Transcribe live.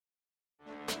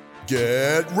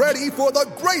Get ready for the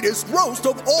greatest roast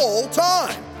of all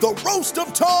time, the Roast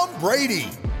of Tom Brady,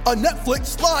 a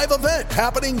Netflix live event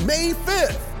happening May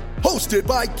 5th. Hosted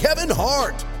by Kevin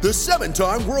Hart, the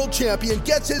 7-time world champion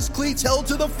gets his cleats held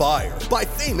to the fire by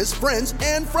famous friends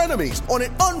and frenemies on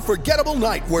an unforgettable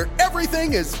night where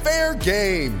everything is fair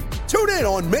game. Tune in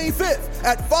on May 5th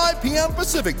at 5 p.m.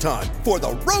 Pacific time for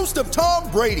the Roast of Tom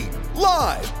Brady,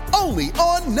 live only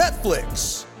on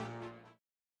Netflix.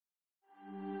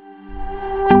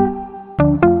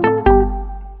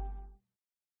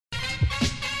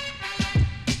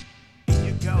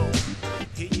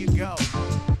 Here you go.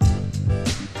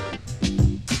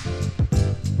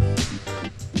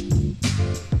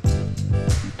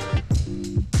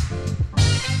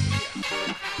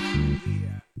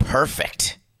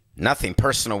 Perfect. Nothing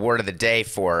personal word of the day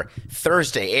for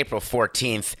Thursday, April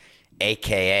 14th,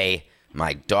 a.k.a.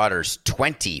 my daughter's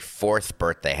 24th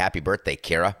birthday. Happy birthday,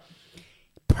 Kira.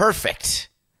 Perfect.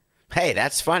 Hey,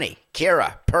 that's funny.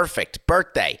 Kira, perfect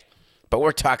birthday. But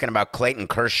we're talking about Clayton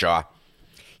Kershaw.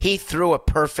 He threw a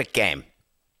perfect game.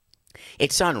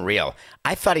 It's unreal.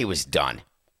 I thought he was done.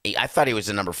 I thought he was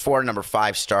a number 4, number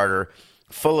 5 starter,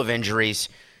 full of injuries.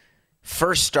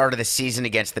 First start of the season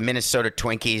against the Minnesota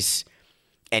Twinkies,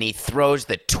 and he throws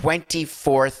the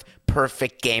 24th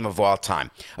perfect game of all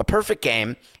time. A perfect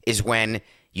game is when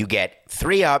you get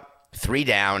 3 up, 3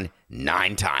 down,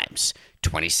 9 times.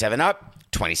 27 up,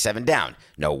 27 down.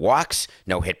 No walks,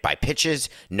 no hit by pitches,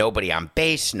 nobody on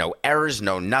base, no errors,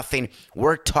 no nothing.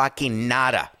 We're talking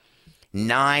nada.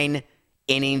 9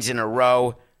 innings in a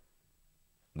row.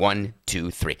 1,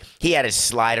 2, 3. He had his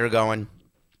slider going.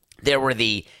 There were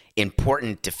the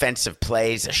important defensive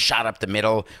plays, a shot up the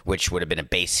middle, which would have been a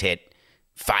base hit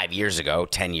 5 years ago,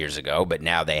 10 years ago, but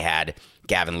now they had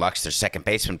Gavin Lux, their second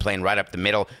baseman, playing right up the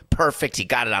middle. Perfect. He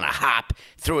got it on a hop,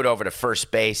 threw it over to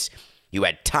first base. You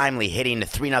had timely hitting, the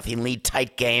 3-0 lead,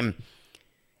 tight game.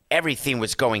 Everything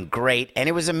was going great, and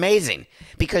it was amazing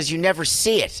because you never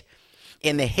see it.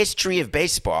 In the history of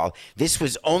baseball, this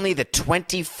was only the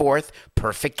 24th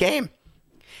perfect game.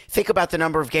 Think about the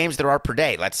number of games there are per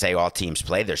day. Let's say all teams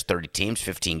play. There's 30 teams,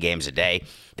 15 games a day.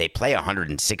 They play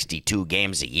 162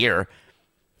 games a year.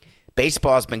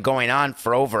 Baseball's been going on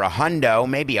for over $100,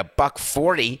 maybe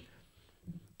 $140.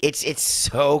 It's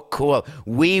so cool.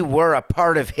 We were a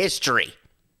part of history.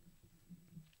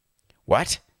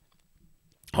 What?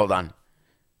 Hold on.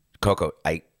 Coco,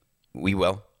 we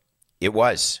will. It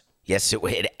was. Yes,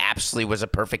 it absolutely was a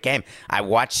perfect game. I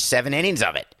watched 7 innings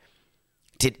of it.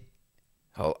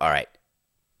 Oh, all right.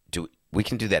 We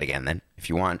can do that again then, if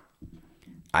you want.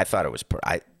 I thought it was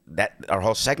our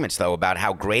whole segment's though about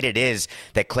how great it is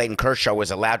that Clayton Kershaw was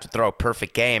allowed to throw a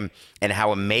perfect game, and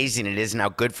how amazing it is and how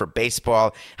good for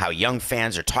baseball. How young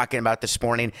fans are talking about this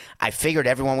morning. I figured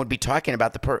everyone would be talking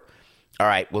about All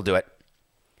right, we'll do it.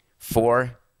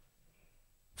 4,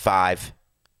 5.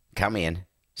 Count me in.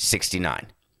 69,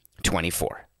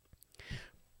 24.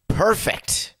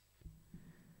 Perfect.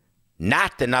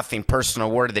 Not the nothing personal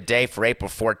word of the day for April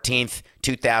 14th,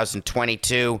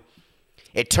 2022.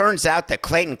 It turns out that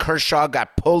Clayton Kershaw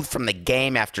got pulled from the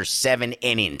game after 7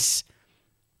 innings.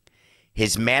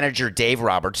 His manager, Dave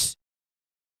Roberts,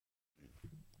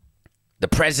 the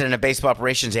president of baseball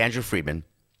operations, Andrew Friedman,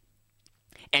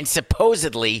 and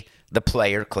supposedly the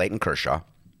player, Clayton Kershaw,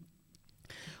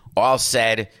 all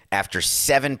said after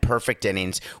 7 perfect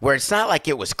innings, where it's not like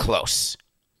it was close.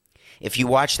 If you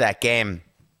watch that game,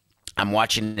 I'm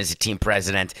watching as a team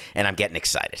president, and I'm getting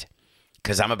excited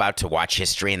because I'm about to watch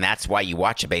history, and that's why you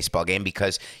watch a baseball game,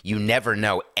 because you never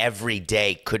know. Every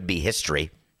day could be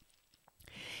history.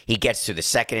 He gets to the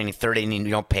 2nd inning, 3rd inning,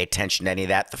 you don't pay attention to any of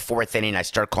that. The 4th inning, I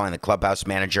start calling the clubhouse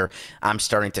manager. I'm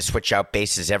starting to switch out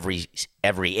bases every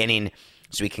inning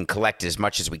so we can collect as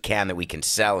much as we can that we can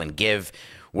sell and give.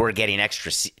 We're getting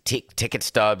extra ticket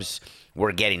stubs.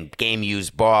 We're getting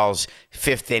game-used balls.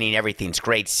 5th inning, everything's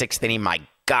great. 6th inning, my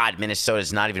God,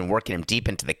 Minnesota's not even working him deep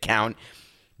into the count.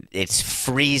 It's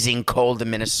freezing cold in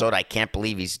Minnesota. I can't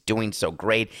believe he's doing so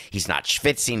great. He's not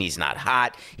schwitzing. He's not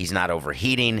hot. He's not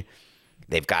overheating.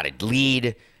 They've got a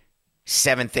lead.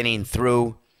 7th inning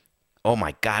through. Oh,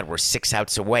 my God, we're 6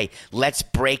 outs away. Let's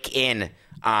break in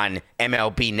on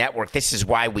MLB Network. This is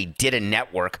why we did a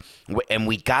network, and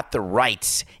we got the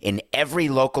rights in every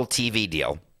local TV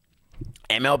deal.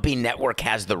 MLB Network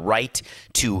has the right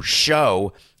to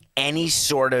show any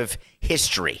sort of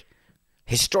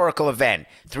historical event,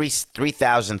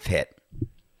 3,000th hit.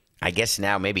 I guess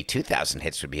now maybe 2,000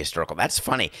 hits would be historical. That's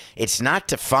funny. It's not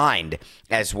defined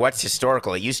as what's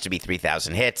historical. It used to be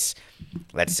 3,000 hits,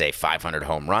 let's say 500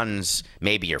 home runs,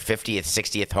 maybe your 50th,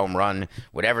 60th home run,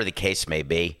 whatever the case may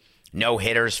be. No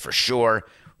hitters for sure.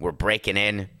 We're breaking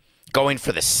in. Going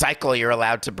for the cycle, you're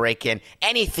allowed to break in.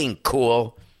 Anything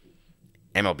cool.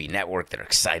 MLB Network, they're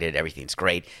excited. Everything's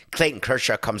great. Clayton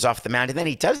Kershaw comes off the mound, and then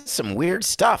he does some weird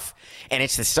stuff. And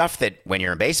it's the stuff that, when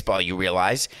you're in baseball, you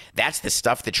realize that's the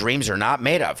stuff that dreams are not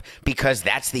made of, because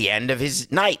that's the end of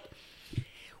his night.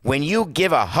 When you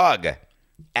give a hug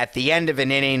at the end of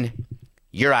an inning,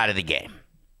 you're out of the game.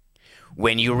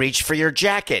 When you reach for your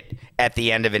jacket at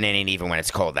the end of an inning, even when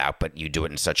it's cold out, but you do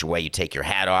it in such a way, you take your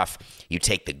hat off, you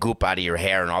take the goop out of your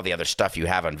hair and all the other stuff you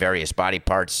have on various body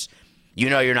parts, you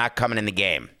know you're not coming in the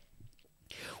game.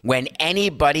 When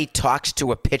anybody talks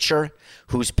to a pitcher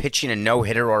who's pitching a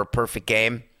no-hitter or a perfect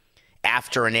game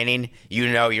after an inning,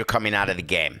 you know you're coming out of the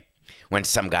game. When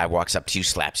some guy walks up to you,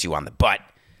 slaps you on the butt,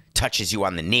 touches you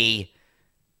on the knee,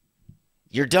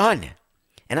 you're done.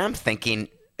 And I'm thinking,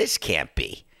 this can't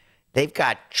be. They've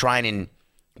got Treinen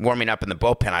warming up in the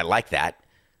bullpen. I like that.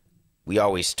 We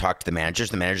always talk to the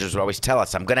managers. The managers would always tell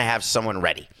us, I'm going to have someone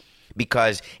ready.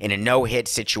 Because in a no-hit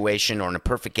situation or in a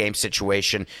perfect game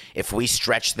situation, if we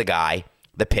stretch the guy,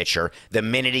 the pitcher, the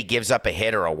minute he gives up a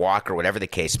hit or a walk or whatever the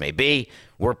case may be,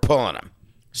 we're pulling him.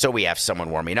 So we have someone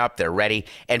warming up. They're ready.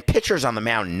 And pitchers on the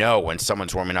mound know when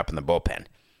someone's warming up in the bullpen.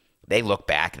 They look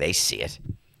back. They see it.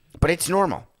 But it's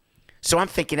normal. So I'm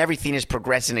thinking everything is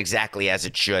progressing exactly as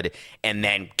it should. And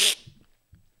then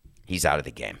he's out of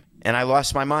the game. And I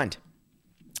lost my mind.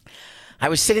 I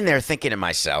was sitting there thinking to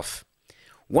myself,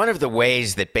 one of the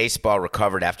ways that baseball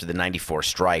recovered after the 94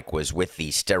 strike was with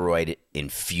the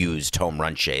steroid-infused home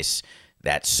run chase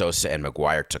that Sosa and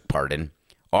McGwire took part in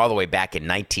all the way back in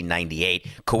 1998,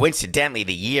 coincidentally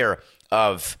the year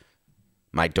of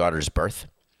my daughter's birth,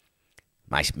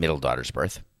 my middle daughter's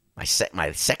birth, my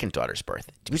second daughter's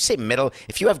birth. Do you say middle?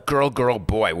 If you have girl,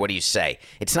 boy, what do you say?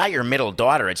 It's not your middle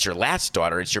daughter. It's your last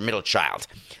daughter. It's your middle child.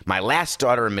 My last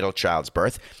daughter and middle child's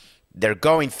birth. They're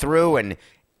going through and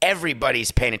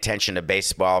everybody's paying attention to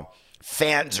baseball.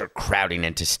 Fans are crowding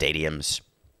into stadiums.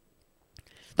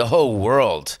 The whole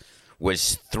world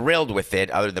was thrilled with it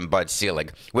other than Bud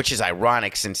Selig, which is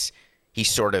ironic since he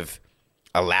sort of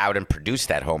allowed and produced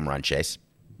that home run chase.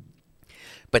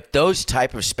 But those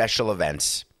type of special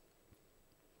events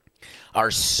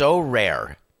are so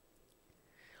rare.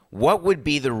 What would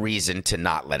be the reason to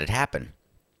not let it happen?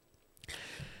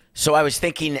 So I was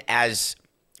thinking, as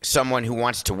someone who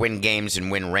wants to win games and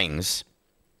win rings,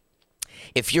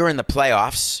 if you're in the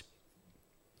playoffs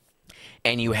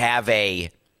and you have a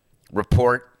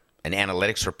report, an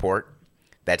analytics report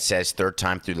that says third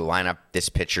time through the lineup, this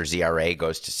pitcher's ERA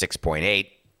goes to 6.8,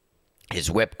 his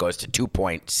whip goes to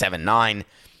 2.79,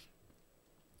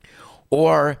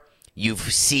 or you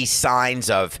see signs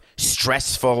of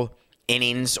stressful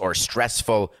innings or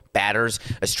stressful batters.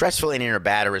 A stressful inning or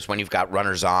batter is when you've got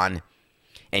runners on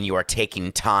and you are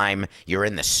taking time, you're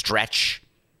in the stretch,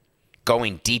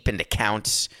 going deep into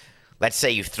counts. Let's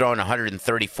say you've thrown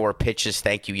 134 pitches.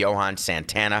 Thank you, Johan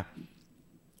Santana.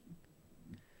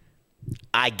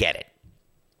 I get it.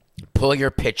 Pull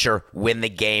your pitcher, win the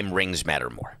game, rings matter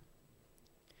more.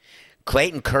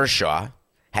 Clayton Kershaw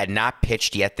had not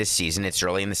pitched yet this season. It's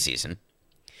early in the season.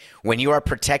 When you are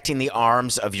protecting the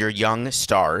arms of your young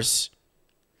stars,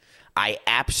 I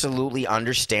absolutely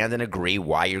understand and agree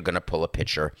why you're going to pull a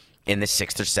pitcher in the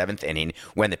 6th or 7th inning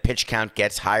when the pitch count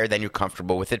gets higher than you're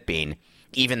comfortable with it being,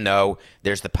 even though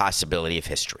there's the possibility of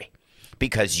history.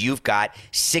 Because you've got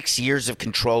 6 years of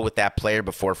control with that player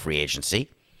before free agency.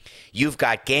 You've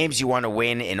got games you want to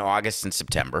win in August and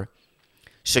September,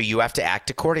 so you have to act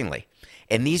accordingly.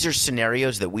 And these are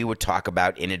scenarios that we would talk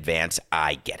about in advance.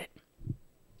 I get it.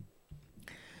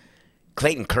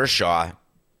 Clayton Kershaw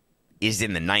is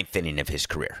in the 9th inning of his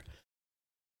career.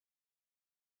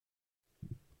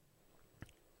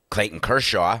 Clayton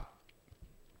Kershaw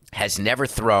has never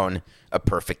thrown a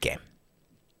perfect game.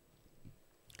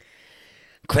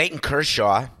 Clayton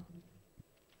Kershaw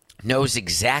knows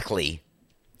exactly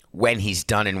when he's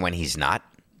done and when he's not.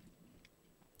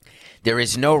 There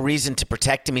is no reason to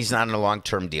protect him. He's not on a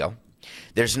long-term deal.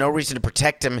 There's no reason to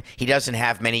protect him. He doesn't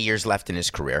have many years left in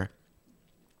his career.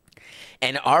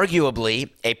 And arguably,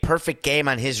 a perfect game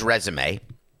on his resume,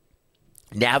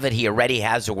 now that he already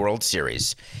has a World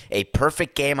Series, a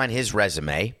perfect game on his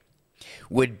resume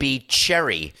would be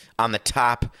cherry on the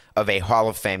top of a Hall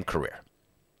of Fame career.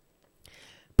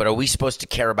 But are we supposed to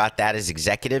care about that as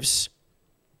executives?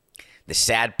 The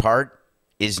sad part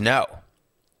is no.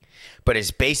 But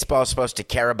is baseball supposed to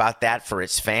care about that for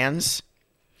its fans?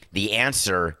 The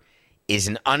answer is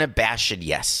an unabashed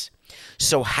yes.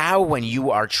 So how, when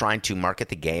you are trying to market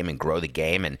the game and grow the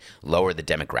game and lower the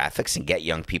demographics and get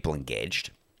young people engaged,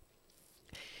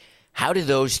 How do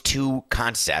those two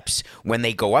concepts, when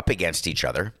they go up against each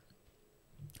other,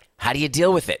 how do you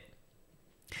deal with it?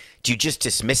 Do you just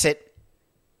dismiss it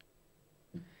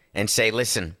and say,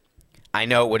 listen, I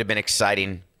know it would have been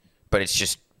exciting, but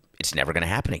it's never going to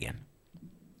happen again?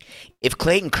 If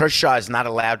Clayton Kershaw is not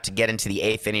allowed to get into the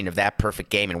 8th inning of that perfect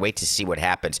game and wait to see what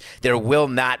happens, there will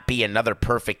not be another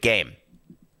perfect game.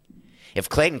 If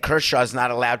Clayton Kershaw is not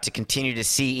allowed to continue to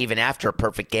see even after a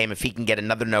perfect game, if he can get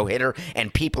another no-hitter,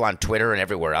 and people on Twitter and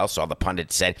everywhere else, all the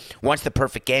pundits said, once the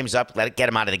perfect game's up, get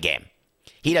him out of the game.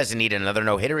 He doesn't need another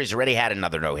no-hitter. He's already had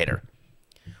another no-hitter.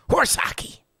 Horse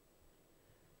hockey.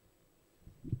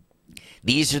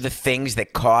 These are the things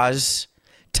that cause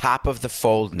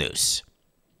top-of-the-fold news.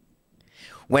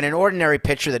 When an ordinary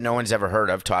pitcher that no one's ever heard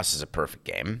of tosses a perfect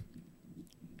game,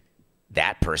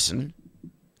 that person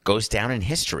goes down in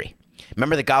history.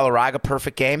 Remember the Galarraga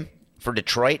perfect game for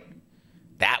Detroit?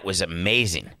 That was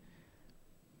amazing.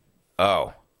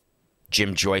 Oh,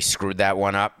 Jim Joyce screwed that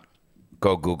one up?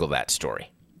 Go Google that story.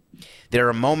 There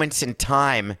are moments in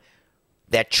time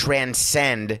that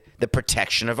transcend the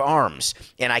protection of arms.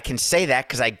 And I can say that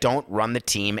because I don't run the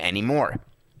team anymore.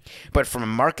 But from a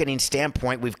marketing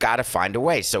standpoint, we've got to find a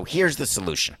way. So here's the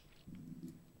solution.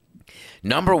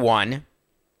 Number one,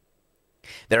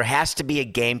 there has to be a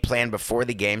game plan before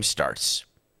the game starts.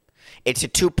 It's a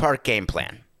 2-part game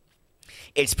plan.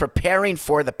 It's preparing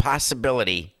for the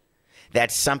possibility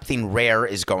that something rare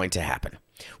is going to happen.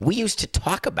 We used to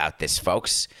talk about this,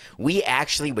 folks. We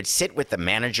actually would sit with the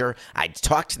manager. I'd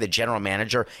talk to the general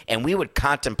manager, and we would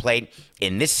contemplate,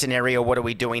 in this scenario, what are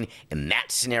we doing? In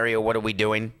that scenario, what are we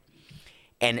doing?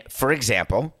 And, for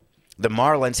example, the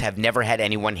Marlins have never had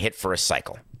anyone hit for a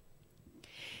cycle.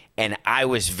 And I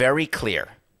was very clear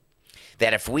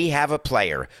that if we have a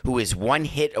player who is one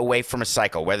hit away from a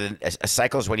cycle, whether a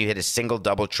cycle is when you hit a single,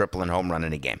 double, triple, and home run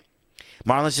in a game.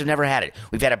 Marlins have never had it.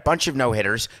 We've had a bunch of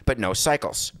no-hitters, but no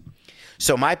cycles.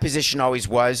 So my position always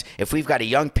was, if we've got a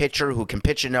young pitcher who can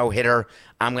pitch a no-hitter,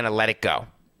 I'm going to let it go.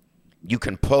 You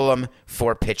can pull him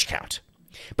for pitch count.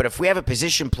 But if we have a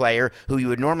position player who you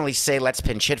would normally say let's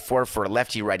pinch hit for a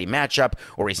lefty-righty matchup,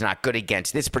 or he's not good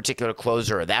against this particular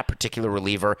closer or that particular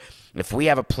reliever, if we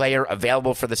have a player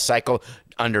available for the cycle,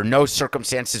 under no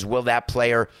circumstances will that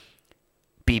player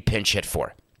be pinch hit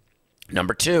for.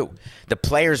 Number two, the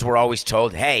players were always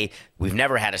told, hey, we've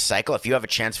never had a cycle. If you have a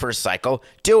chance for a cycle,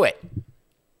 do it.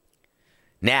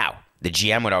 Now, the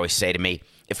GM would always say to me,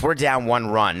 if we're down 1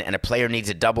 run and a player needs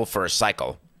a double for a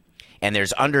cycle, and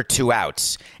there's under 2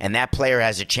 outs, and that player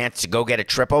has a chance to go get a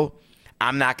triple,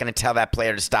 I'm not going to tell that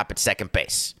player to stop at second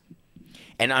base.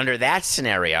 And under that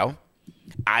scenario,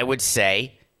 I would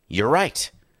say, you're right.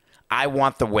 I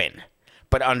want the win.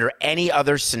 But under any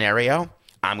other scenario,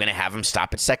 I'm going to have him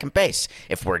stop at second base.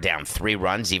 If we're down 3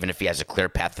 runs, even if he has a clear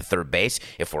path to third base,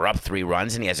 if we're up 3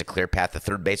 runs and he has a clear path to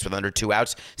third base with under 2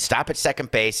 outs, stop at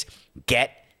second base,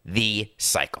 get the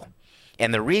cycle.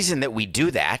 And the reason that we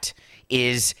do that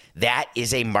is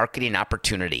a marketing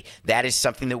opportunity. That is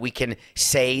something that we can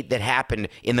say that happened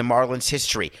in the Marlins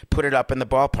history. Put it up in the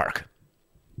ballpark.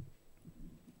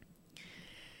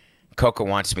 Coco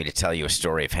wants me to tell you a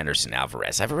story of Henderson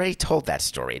Alvarez. I've already told that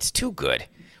story. It's too good.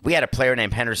 We had a player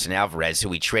named Henderson Alvarez who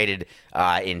we traded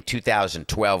in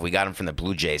 2012. We got him from the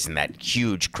Blue Jays in that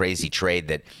huge, crazy trade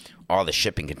that all the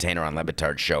shipping container on Le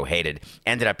Batard show hated.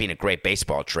 Ended up being a great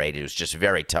baseball trade. It was just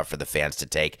very tough for the fans to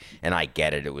take, and I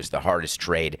get it. It was the hardest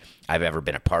trade I've ever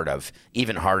been a part of,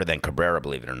 even harder than Cabrera,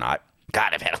 believe it or not.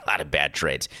 God, I've had a lot of bad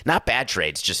trades. Not bad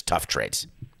trades, just tough trades.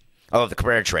 Although the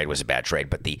Cabrera trade was a bad trade,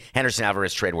 but the Henderson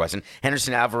Alvarez trade wasn't.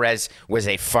 Henderson Alvarez was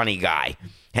a funny guy.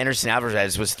 Henderson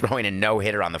Alvarez was throwing a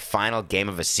no-hitter on the final game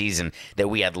of a season that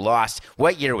we had lost.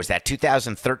 What year was that,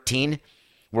 2013?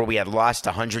 Where we had lost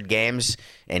 100 games,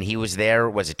 and he was there.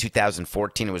 Was it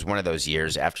 2014? It was one of those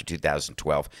years after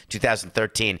 2012.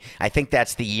 2013, I think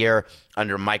that's the year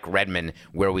under Mike Redman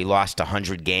where we lost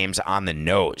 100 games on the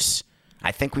nose.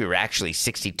 I think we were actually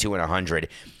 62 and 100,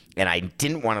 and I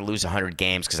didn't want to lose 100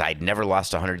 games because I'd never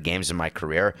lost 100 games in my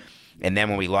career. And then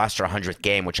when we lost our 100th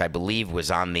game, which I believe was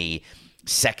on the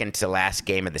second to last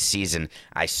game of the season,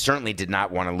 I certainly did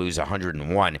not want to lose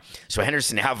 101. So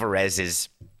Henderson Alvarez is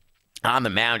on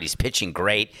the mound. He's pitching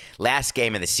great. Last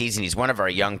game of the season, he's one of our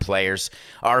young players.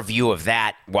 Our view of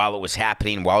that while it was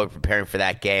happening, while we were preparing for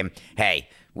that game, hey,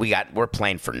 we're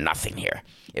playing for nothing here.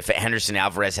 If Henderson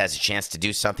Alvarez has a chance to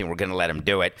do something, we're going to let him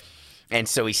do it. And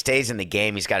so he stays in the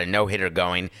game. He's got a no-hitter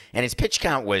going, and his pitch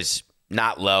count was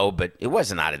not low, but it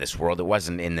wasn't out of this world. It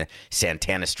wasn't in the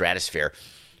Santana stratosphere.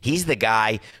 He's the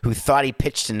guy who thought he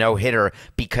pitched a no-hitter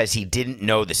because he didn't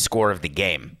know the score of the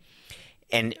game.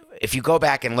 And if you go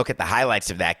back and look at the highlights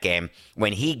of that game,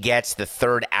 when he gets the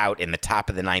third out in the top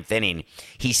of the ninth inning,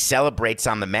 he celebrates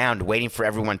on the mound, waiting for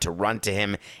everyone to run to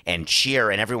him and cheer,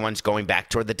 and everyone's going back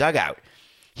toward the dugout.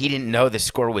 He didn't know the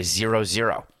score was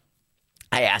 0-0.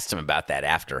 I asked him about that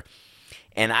after.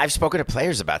 And I've spoken to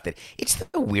players about that. It's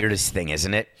the weirdest thing,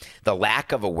 isn't it? The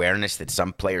lack of awareness that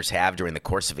some players have during the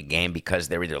course of a game because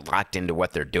they're either locked into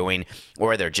what they're doing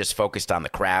or they're just focused on the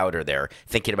crowd or they're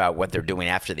thinking about what they're doing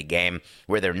after the game,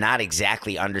 where they're not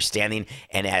exactly understanding.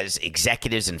 And as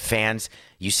executives and fans,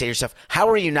 you say to yourself, how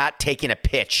are you not taking a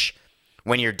pitch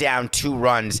when you're down 2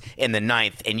 runs in the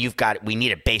ninth and we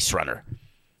need a base runner?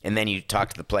 And then you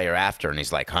talk to the player after and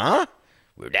he's like, huh?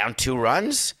 We're down 2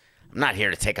 runs? I'm not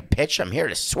here to take a pitch. I'm here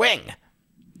to swing.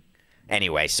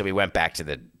 Anyway, so he went back to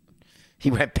the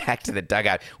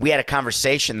dugout. We had a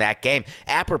conversation that game.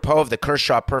 Apropos of the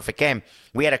Kershaw perfect game,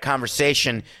 we had a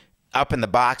conversation up in the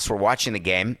box. We're watching the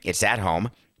game. It's at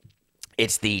home.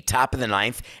 It's the top of the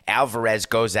ninth. Alvarez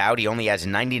goes out. He only has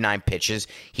 99 pitches.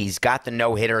 He's got the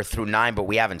no-hitter through 9, but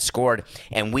we haven't scored.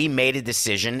 And we made a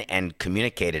decision and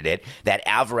communicated it that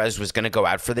Alvarez was going to go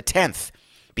out for the 10th.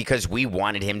 Because we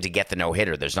wanted him to get the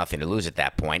no-hitter. There's nothing to lose at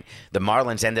that point. The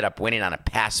Marlins ended up winning on a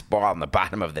pass ball in the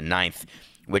bottom of the ninth,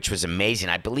 which was amazing.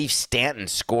 I believe Stanton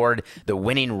scored the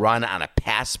winning run on a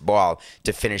pass ball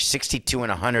to finish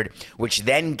 62-100, which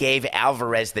then gave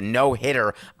Alvarez the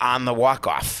no-hitter on the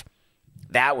walk-off.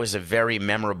 That was a very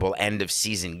memorable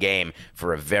end-of-season game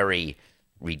for a very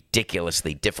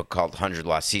ridiculously difficult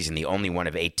 100-loss season, the only one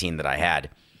of 18 that I had.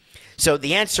 So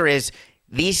the answer is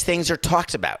these things are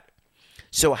talked about.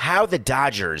 So how the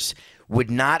Dodgers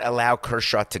would not allow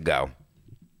Kershaw to go,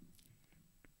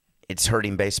 it's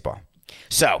hurting baseball.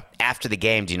 So after the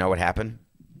game, do you know what happened?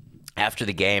 After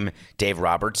the game, Dave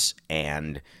Roberts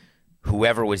and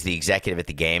whoever was the executive at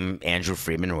the game, Andrew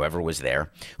Friedman, whoever was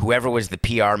there, whoever was the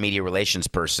PR media relations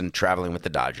person traveling with the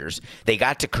Dodgers, they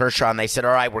got to Kershaw and they said,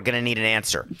 all right, we're going to need an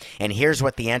answer. And here's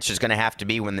what the answer is going to have to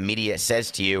be when the media says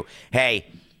to you, hey,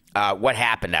 what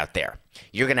happened out there?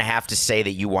 You're going to have to say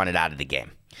that you wanted out of the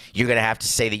game. You're going to have to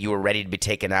say that you were ready to be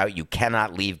taken out. You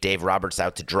cannot leave Dave Roberts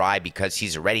out to dry because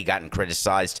he's already gotten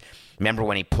criticized. Remember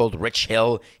when he pulled Rich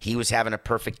Hill? He was having a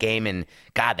perfect game. And,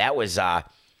 God, that was I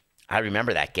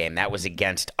remember that game. That was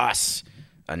against us.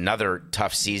 Another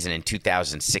tough season in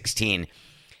 2016.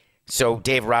 So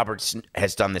Dave Roberts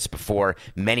has done this before.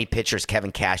 Many pitchers,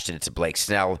 Kevin Cash did it to Blake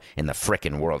Snell in the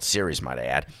frickin' World Series, might I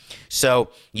add.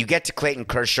 So you get to Clayton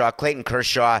Kershaw. Clayton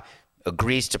Kershaw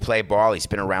agrees to play ball. He's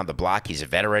been around the block. He's a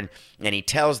veteran. And he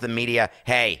tells the media,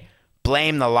 hey,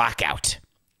 blame the lockout.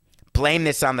 Blame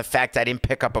this on the fact I didn't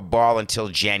pick up a ball until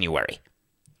January.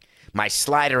 My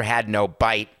slider had no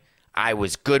bite. I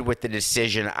was good with the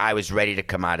decision. I was ready to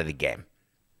come out of the game.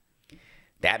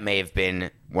 That may have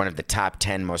been one of the top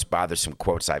 10 most bothersome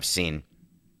quotes I've seen.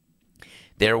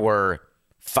 There were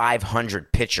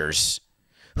 500 pitchers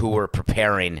who were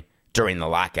preparing during the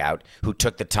lockout, who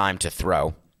took the time to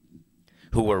throw,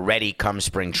 who were ready come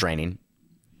spring training.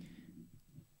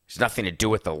 There's nothing to do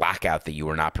with the lockout that you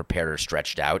were not prepared or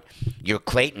stretched out. You're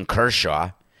Clayton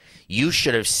Kershaw. You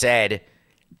should have said,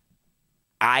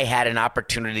 I had an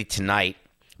opportunity tonight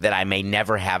that I may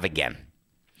never have again.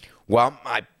 While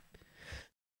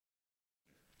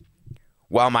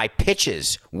my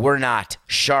pitches were not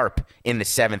sharp in the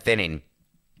 7th inning,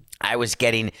 I was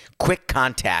getting quick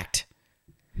contact.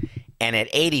 And at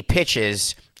 80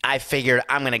 pitches, I figured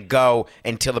I'm going to go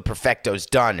until the perfecto's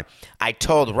done. I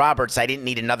told Roberts I didn't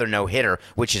need another no-hitter,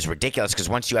 which is ridiculous because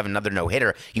once you have another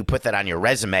no-hitter, you put that on your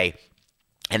resume.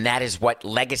 And that is what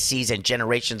legacies and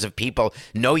generations of people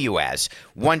know you as.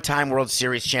 One-time World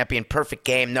Series champion, perfect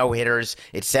game, no-hitters,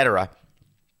 etc.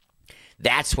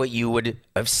 That's what you would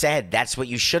have said. That's what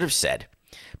you should have said.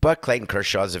 But Clayton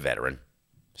Kershaw is a veteran,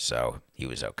 so he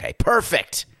was okay.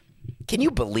 Perfect. Can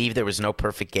you believe there was no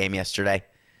perfect game yesterday?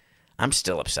 I'm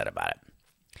still upset about it.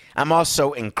 I'm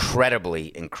also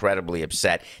incredibly, incredibly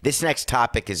upset. This next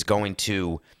topic is going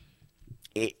to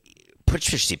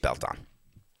put your seatbelt on.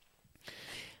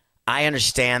 I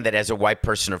understand that as a white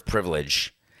person of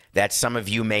privilege, that some of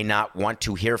you may not want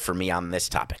to hear from me on this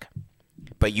topic,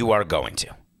 but you are going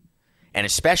to. And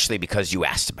especially because you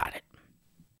asked about it.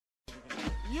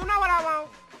 You know what I want?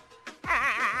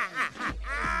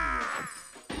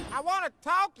 I want to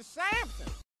talk to Samson.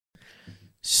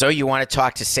 So you want to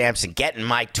talk to Samson? Get in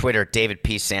my Twitter, David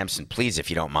P. Samson, please, if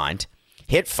you don't mind.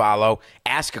 Hit follow,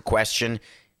 ask a question,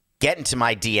 get into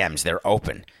my DMs. They're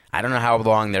open. I don't know how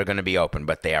long they're going to be open,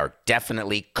 but they are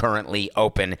definitely currently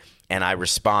open, and I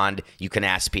respond. You can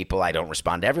ask people. I don't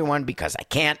respond to everyone because I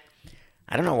can't.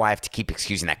 I don't know why I have to keep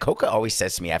excusing that. Coca always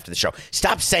says to me after the show,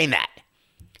 stop saying that.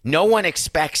 No one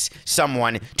expects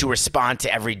someone to respond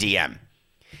to every DM.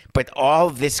 But all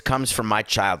this comes from my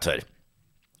childhood,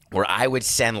 where I would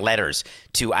send letters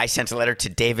I sent a letter to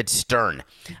David Stern.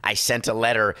 I sent a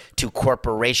letter to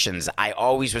corporations. I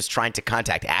always was trying to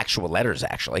contact actual letters,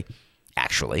 actually,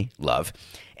 love.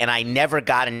 And I never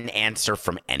got an answer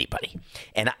from anybody.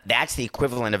 And that's the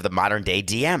equivalent of the modern day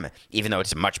DM, even though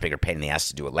it's a much bigger pain in the ass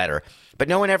to do a letter. But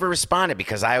no one ever responded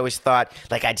because I always thought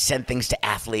like I'd send things to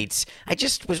athletes. I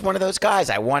just was one of those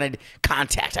guys. I wanted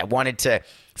contact. I wanted to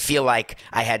feel like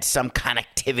I had some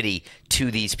connectivity to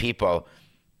these people.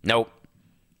 Nope.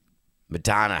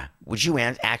 Madonna, would you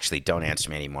actually don't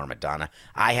answer me anymore, Madonna.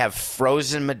 I have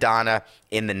frozen Madonna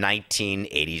in the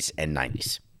 1980s and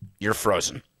 90s. You're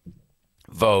frozen.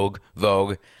 Vogue.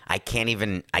 I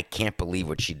can't believe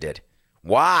what she did.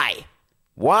 Why?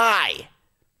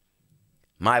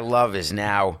 My love is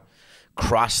now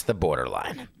crossed the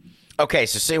borderline. Okay,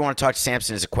 so say you want to talk to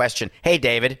Samson as a question. Hey,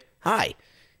 David. Hi.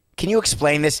 Can you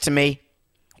explain this to me?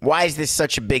 Why is this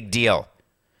such a big deal?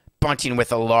 Bunting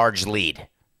with a large lead.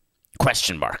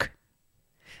 Question mark.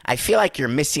 I feel like you're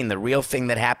missing the real thing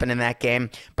that happened in that game,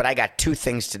 but I got two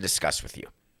things to discuss with you.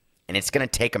 And it's going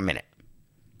to take a minute.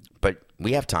 But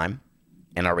we have time,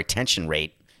 and our retention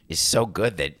rate is so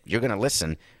good that you're going to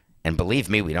listen, and believe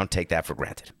me, we don't take that for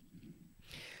granted.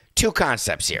 Two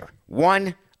concepts here.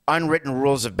 One, unwritten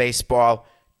rules of baseball.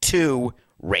 Two,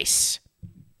 race.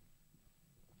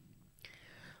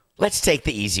 Let's take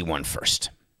the easy one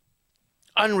first.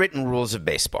 Unwritten rules of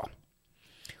baseball.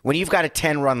 When you've got a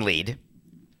 10-run lead,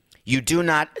 you do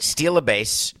not steal a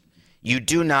base, you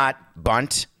do not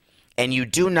bunt, and you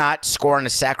do not score on a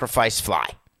sacrifice fly.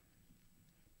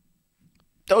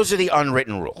 Those are the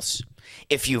unwritten rules.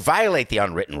 If you violate the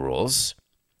unwritten rules,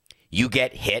 you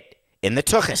get hit in the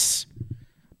tuchus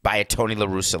by a Tony La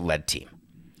Russa-led team.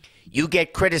 You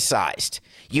get criticized.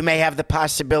 You may have the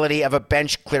possibility of a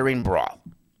bench-clearing brawl.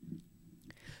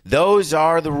 Those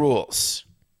are the rules.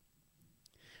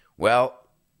 Well,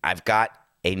 I've got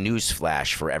a news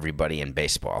flash for everybody in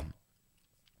baseball.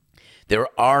 There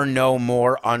are no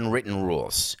more unwritten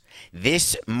rules.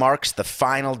 This marks the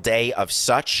final day of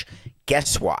such.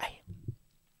 Guess why?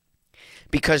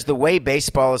 Because the way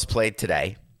baseball is played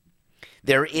today,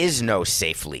 there is no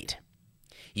safe lead.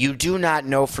 You do not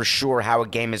know for sure how a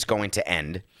game is going to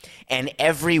end, and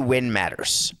every win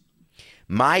matters.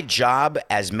 My job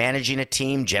as managing a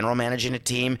team, general managing a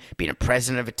team, being a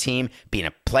president of a team, being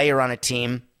a player on a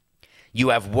team, you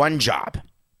have one job.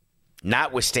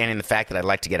 Notwithstanding the fact that I'd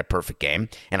like to get a perfect game,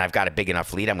 and I've got a big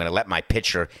enough lead, I'm going to let my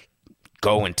pitcher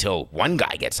go until one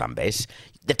guy gets on base.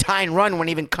 The tying run wouldn't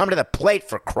even come to the plate,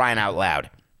 for crying out loud.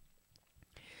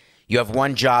 You have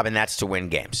one job, and that's to win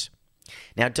games.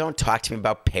 Now, don't talk to me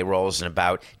about payrolls and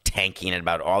about tanking and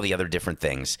about all the other different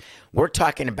things. We're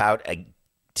talking about a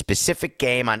specific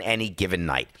game on any given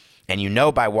night. And you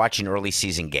know by watching early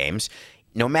season games,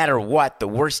 no matter what, the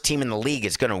worst team in the league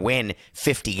is going to win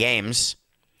 50 games.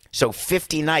 So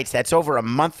 50 nights, that's over a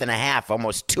month and a half,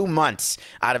 almost 2 months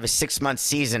out of a 6-month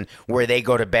season where they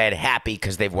go to bed happy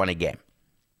because they've won a game.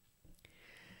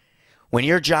 When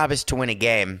your job is to win a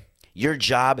game, your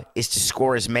job is to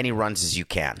score as many runs as you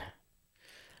can.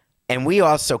 And we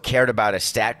also cared about a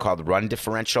stat called run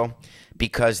differential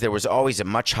because there was always a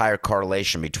much higher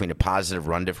correlation between a positive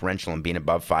run differential and being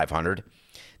above 500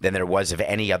 than there was of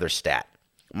any other stat.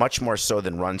 Much more so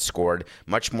than runs scored,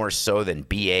 much more so than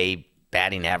BA,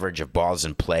 batting average of balls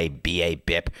in play, BA,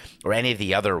 BIP, or any of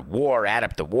the other WAR, add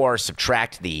up the WAR,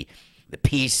 subtract the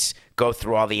piece, go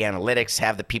through all the analytics,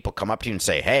 have the people come up to you and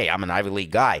say, hey, I'm an Ivy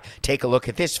League guy. Take a look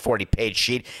at this 40-page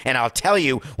sheet, and I'll tell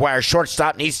you why our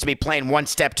shortstop needs to be playing one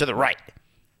step to the right.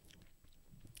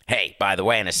 Hey, by the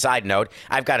way, on a side note,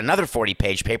 I've got another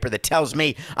 40-page paper that tells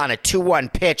me on a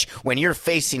 2-1 pitch, when you're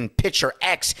facing pitcher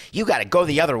X, you got to go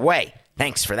the other way.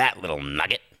 Thanks for that little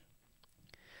nugget.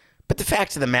 But the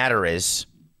fact of the matter is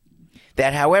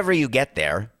that however you get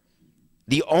there,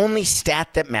 the only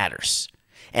stat that matters,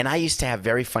 and I used to have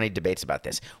very funny debates about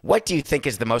this, what do you think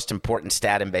is the most important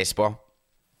stat in baseball?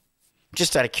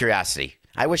 Just out of curiosity.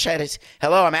 I wish I had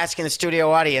hello, I'm asking the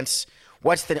studio audience,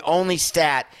 what's the only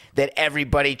stat that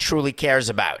everybody truly cares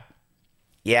about?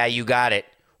 Yeah, you got it.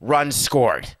 Runs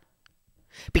scored.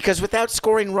 Because without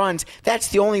scoring runs, that's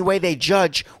the only way they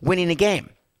judge winning a game.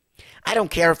 I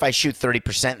don't care if I shoot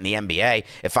 30% in the NBA.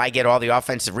 If I get all the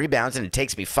offensive rebounds and it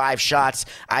takes me 5 shots,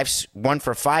 I've 1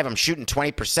 for 5, I'm shooting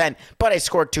 20%, but I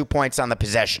scored 2 points on the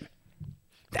possession.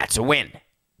 That's a win.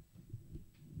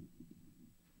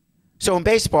 So in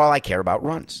baseball, I care about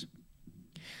runs.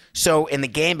 So in the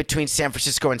game between San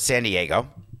Francisco and San Diego,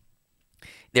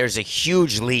 there's a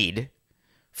huge lead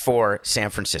for San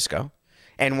Francisco,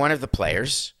 and one of the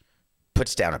players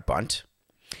puts down a bunt.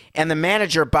 And the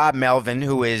manager, Bob Melvin,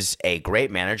 who is a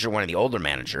great manager, one of the older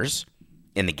managers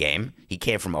in the game, he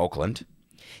came from Oakland,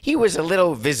 he was a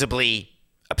little visibly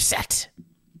upset.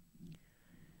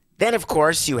 Then, of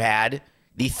course, you had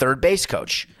the third base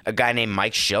coach, a guy named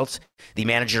Mike Shildt, the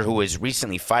manager who was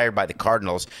recently fired by the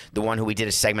Cardinals, the one who we did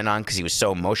a segment on because he was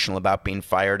so emotional about being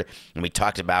fired. And we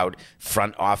talked about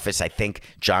front office. I think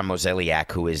John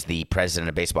Mozeliak, who is the president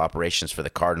of baseball operations for the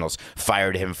Cardinals,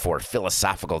 fired him for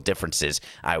philosophical differences.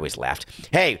 I always laughed.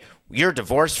 Hey, you're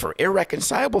divorced for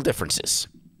irreconcilable differences.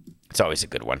 It's always a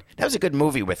good one. That was a good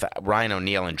movie with Ryan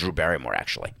O'Neal and Drew Barrymore,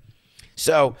 actually.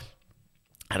 So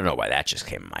I don't know why that just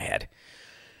came in my head.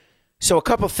 So a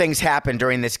couple things happened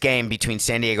during this game between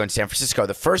San Diego and San Francisco.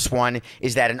 The first one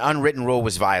is that an unwritten rule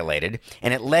was violated,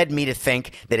 and it led me to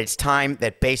think that it's time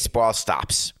that baseball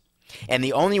stops. And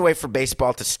the only way for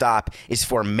baseball to stop is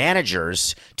for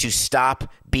managers to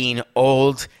stop being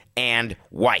old and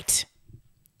white.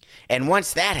 And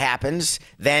once that happens,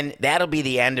 then that'll be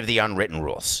the end of the unwritten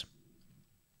rules.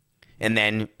 And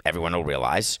then everyone will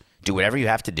realize, do whatever you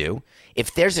have to do.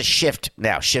 If there's a shift,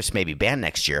 now shifts may be banned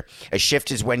next year. A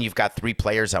shift is when you've got 3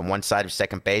 players on one side of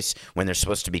second base when there's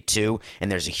supposed to be 2,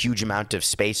 and there's a huge amount of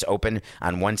space open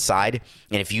on one side.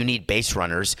 And if you need base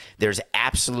runners, there's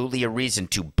absolutely a reason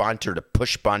to bunt or to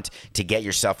push bunt to get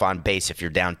yourself on base if you're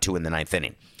down 2 in the 9th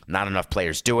inning. Not enough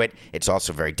players do it. It's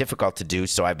also very difficult to do,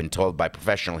 so I've been told by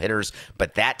professional hitters.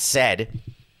 But that said,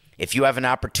 if you have an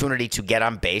opportunity to get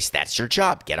on base, that's your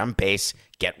job. Get on base,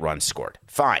 get runs scored.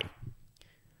 Fine.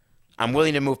 I'm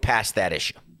willing to move past that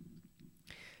issue.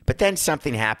 But then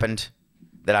something happened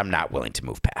that I'm not willing to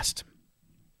move past.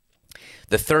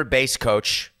 The third base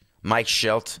coach, Mike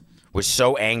Shildt, was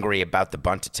so angry about the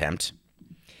bunt attempt.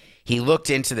 He looked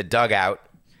into the dugout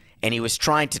and he was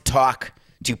trying to talk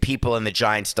to people in the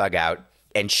Giants dugout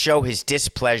and show his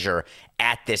displeasure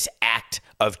at this act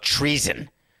of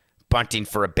treason, bunting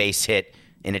for a base hit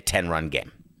in a 10-run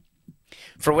game.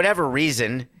 For whatever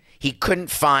reason, he couldn't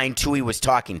find who he was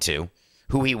talking to,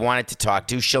 who he wanted to talk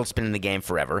to. Shilt's been in the game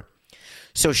forever.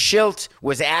 So Shildt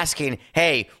was asking,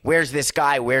 hey, where's this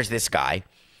guy? Where's this guy?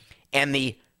 And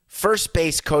the first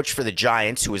base coach for the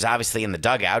Giants, who was obviously in the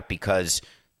dugout because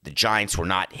the Giants were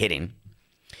not hitting,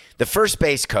 the first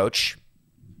base coach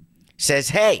says,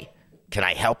 hey, can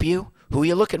I help you? Who are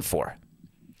you looking for?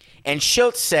 And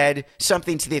Shildt said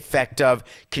something to the effect of,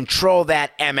 control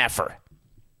that MFer.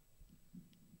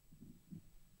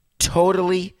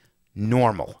 Totally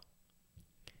normal.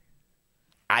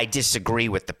 I disagree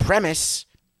with the premise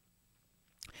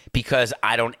because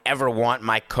I don't ever want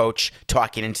my coach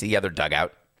talking into the other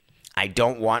dugout. I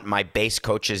don't want my base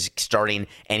coaches starting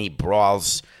any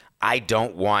brawls. I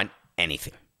don't want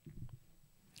anything.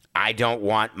 I don't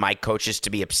want my coaches to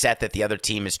be upset that the other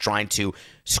team is trying to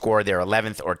score their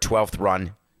 11th or 12th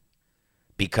run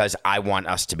because I want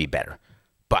us to be better.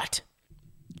 But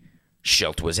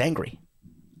Shildt was angry.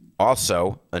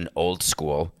 Also, an old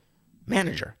school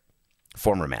manager,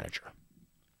 former manager.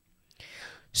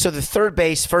 So the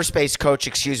first base coach,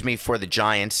 for the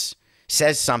Giants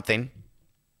says something.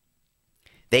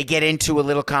 They get into a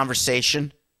little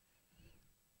conversation,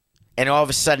 and all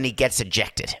of a sudden he gets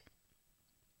ejected.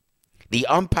 The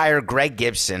umpire, Greg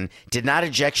Gibson, did not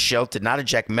eject Shildt, did not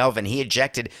eject Melvin. He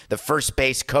ejected the first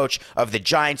base coach of the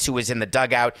Giants who was in the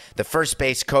dugout. The first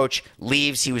base coach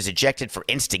leaves. He was ejected for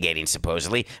instigating,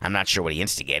 supposedly. I'm not sure what he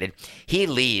instigated. He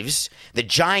leaves. The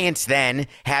Giants then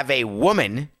have a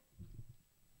woman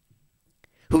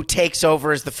who takes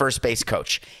over as the first base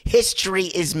coach. History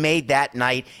is made that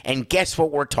night, and guess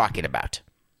what we're talking about?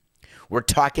 We're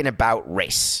talking about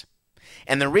race.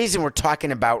 And the reason we're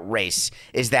talking about race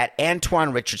is that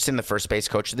Antoine Richardson, the first base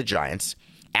coach of the Giants,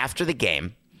 after the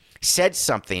game, said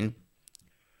something,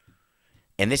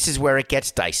 and this is where it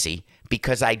gets dicey,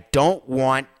 because I don't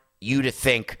want you to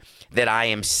think that I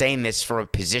am saying this from a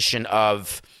position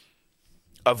of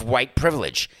white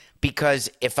privilege. Because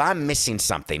if I'm missing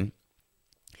something,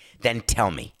 then tell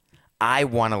me. I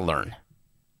want to learn.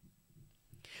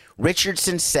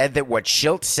 Richardson said that what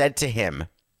Shildt said to him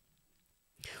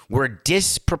were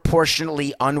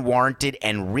disproportionately unwarranted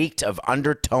and reeked of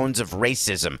undertones of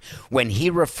racism when he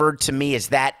referred to me as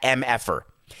that MFer,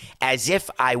 as if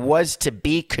I was to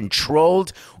be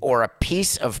controlled or a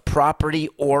piece of property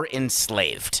or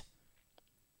enslaved.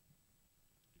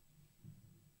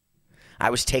 I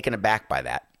was taken aback by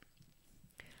that.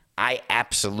 I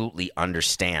absolutely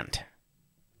understand.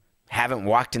 Haven't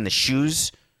walked in the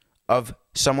shoes of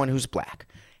someone who's black.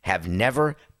 Have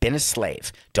never been a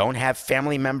slave. Don't have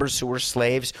family members who were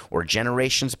slaves or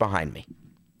generations behind me.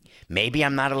 Maybe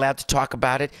I'm not allowed to talk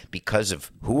about it because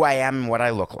of who I am and what I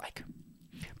look like.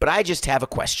 But I just have a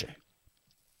question.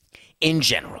 In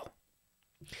general,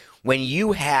 when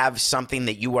you have something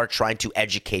that you are trying to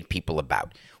educate people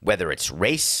about, whether it's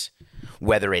race,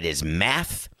 whether it is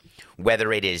math,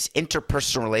 whether it is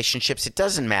interpersonal relationships, it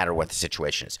doesn't matter what the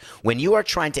situation is. When you are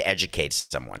trying to educate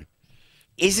someone,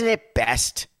 isn't it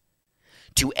best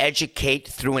to educate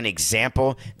through an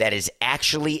example that is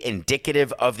actually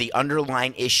indicative of the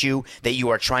underlying issue that you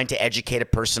are trying to educate a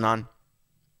person on?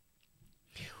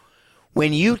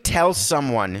 When you tell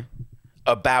someone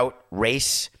about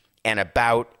race and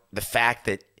about the fact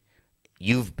that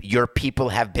your people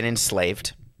have been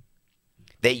enslaved,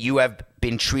 that you have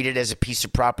been treated as a piece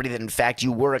of property, that in fact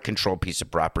you were a controlled piece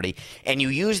of property, and you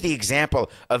use the example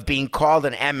of being called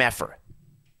an MFer,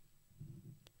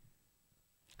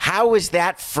 how is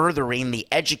that furthering the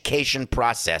education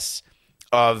process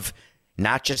of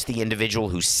not just the individual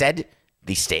who said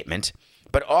the statement,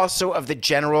 but also of the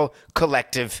general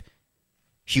collective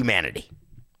humanity?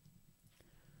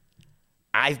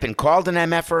 I've been called an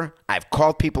MFer. I've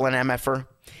called people an MFer.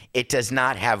 It does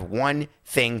not have one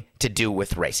thing to do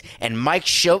with race. And Mike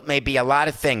Shildt may be a lot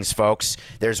of things, folks.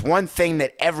 There's one thing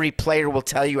that every player will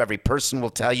tell you, every person will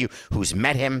tell you who's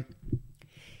met him.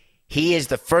 He is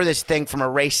the furthest thing from a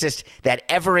racist that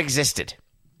ever existed.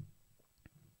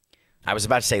 I was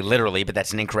about to say literally, but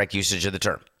that's an incorrect usage of the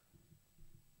term.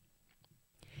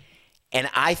 And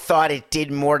I thought it did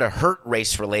more to hurt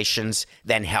race relations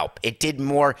than help. It did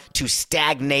more to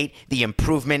stagnate the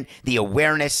improvement, the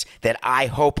awareness that I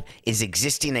hope is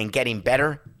existing and getting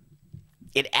better.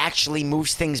 It actually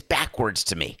moves things backwards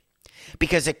to me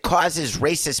because it causes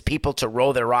racist people to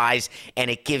roll their eyes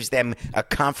and it gives them a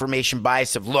confirmation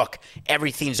bias of, look,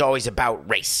 everything's always about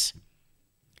race.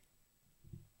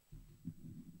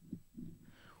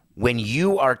 When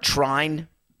you are trying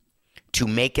to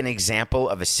make an example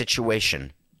of a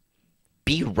situation,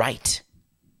 be right.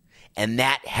 And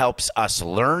that helps us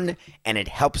learn and it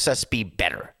helps us be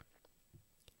better.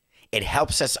 It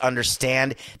helps us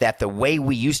understand that the way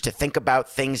we used to think about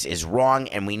things is wrong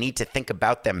and we need to think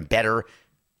about them better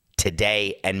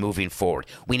today and moving forward.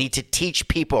 We need to teach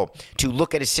people to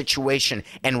look at a situation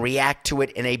and react to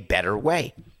it in a better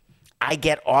way. I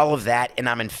get all of that and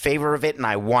I'm in favor of it and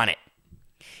I want it.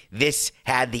 This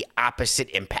had the opposite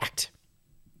impact.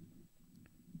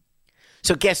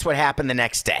 So guess what happened the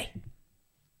next day?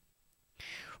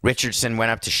 Richardson went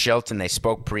up to Shildt and they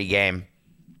spoke pregame,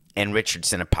 and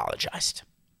Richardson apologized.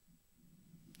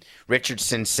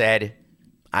 Richardson said,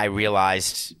 I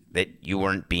realized that you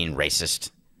weren't being racist,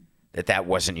 that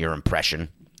wasn't your impression.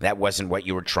 That wasn't what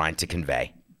you were trying to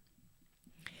convey.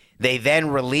 They then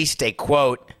released a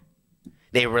quote.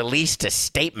 They released a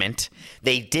statement.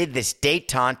 They did this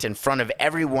detente in front of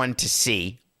everyone to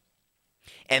see.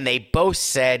 And they both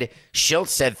said, Shildt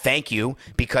said, thank you,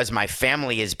 because my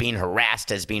family is being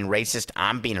harassed as being racist.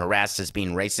 I'm being harassed as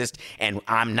being racist, and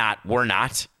we're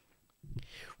not.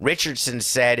 Richardson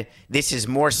said, this is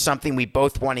more something we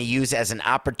both want to use as an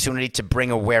opportunity to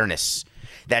bring awareness,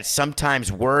 that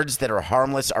sometimes words that are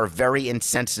harmless are very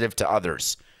insensitive to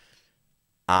others.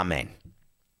 Amen.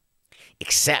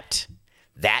 Except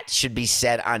that should be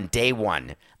said on day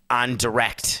one, on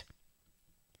direct.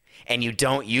 And you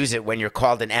don't use it when you're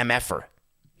called an MFer.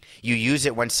 You use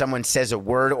it when someone says a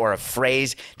word or a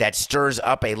phrase that stirs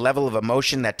up a level of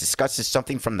emotion that discusses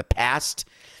something from the past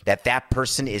that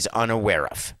person is unaware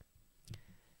of.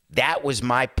 That was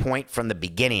my point from the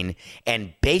beginning.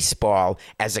 And baseball,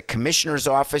 as a commissioner's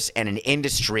office and an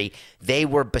industry, they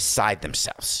were beside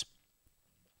themselves.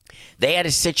 They had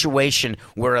a situation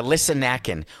where Alyssa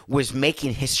Nakken was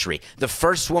making history, the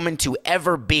first woman to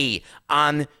ever be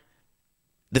on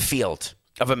the field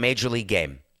of a major league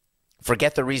game.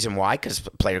 Forget the reason why, because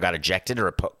a player got ejected or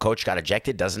a coach got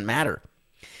ejected, doesn't matter.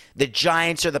 The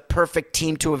Giants are the perfect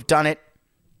team to have done it.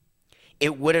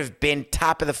 It would have been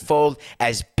top of the fold,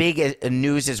 as big a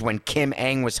news as when Kim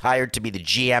Ng was hired to be the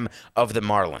GM of the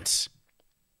Marlins.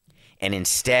 And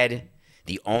instead,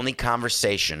 the only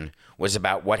conversation was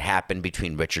about what happened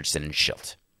between Richardson and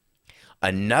Shildt.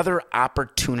 Another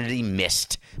opportunity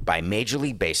missed by Major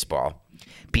League Baseball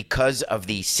because of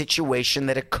the situation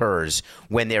that occurs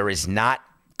when there is not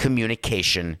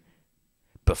communication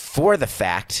before the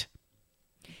fact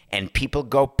and people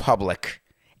go public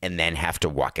and then have to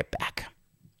walk it back.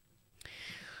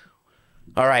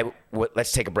 All right,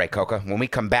 let's take a break, Coca. When we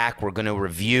come back, we're going to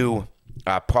review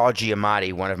Paul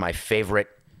Giamatti, one of my favorite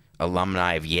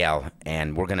alumni of Yale,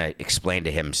 and we're going to explain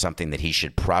to him something that he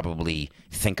should probably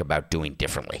think about doing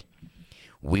differently.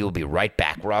 We will be right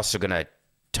back. We're also going to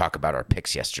talk about our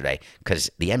picks yesterday because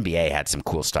the NBA had some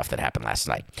cool stuff that happened last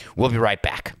night. We'll be right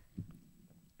back.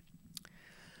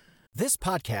 This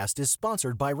podcast is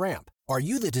sponsored by Ramp. Are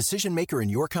you the decision maker in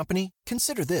your company?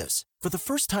 Consider this. For the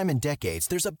first time in decades,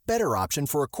 there's a better option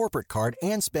for a corporate card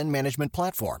and spend management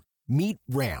platform. Meet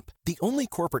Ramp, the only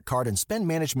corporate card and spend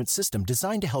management system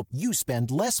designed to help you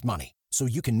spend less money so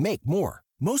you can make more.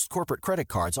 Most corporate credit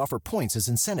cards offer points as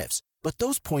incentives, but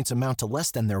those points amount to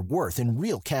less than their worth in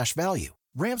real cash value.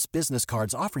 Ramp's business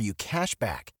cards offer you cash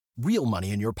back, real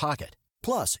money in your pocket.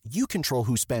 Plus, you control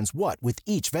who spends what with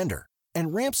each vendor.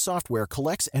 And Ramp's software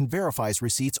collects and verifies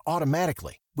receipts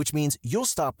automatically, which means you'll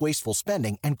stop wasteful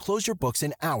spending and close your books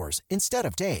in hours instead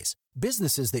of days.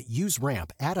 Businesses that use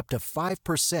Ramp add up to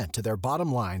 5% to their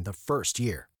bottom line the first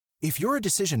year. If you're a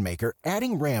decision maker,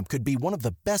 adding Ramp could be one of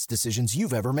the best decisions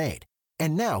you've ever made.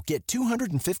 And now get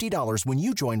 $250 when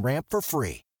you join Ramp for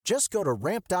free. Just go to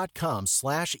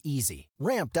ramp.com/easy.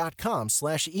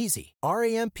 Ramp.com/easy.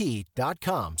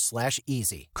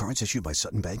 RAMP.com/easy. Cards issued by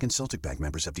Sutton Bank and Celtic Bank,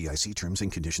 members of FDIC. Terms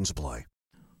and conditions apply.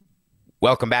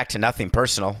 Welcome back to Nothing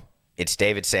Personal. It's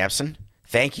David Sampson.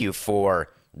 Thank you for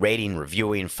rating,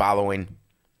 reviewing, following,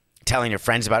 telling your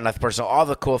friends about Nothing Personal, all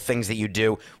the cool things that you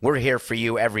do. We're here for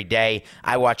you every day.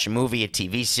 I watch a movie, a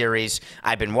TV series.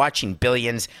 I've been watching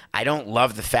Billions. I don't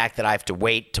love the fact that I have to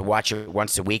wait to watch it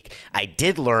once a week. I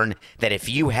did learn that if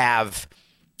you have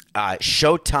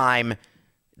Showtime,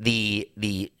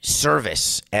 the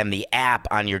service and the app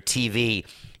on your TV,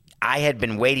 I had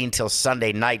been waiting till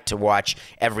Sunday night to watch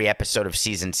every episode of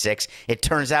season 6. It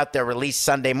turns out they're released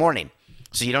Sunday morning,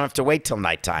 so you don't have to wait till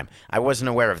nighttime. I wasn't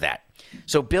aware of that.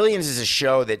 So Billions is a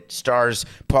show that stars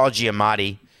Paul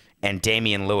Giamatti and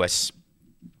Damian Lewis.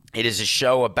 It is a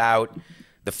show about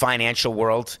the financial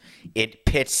world. It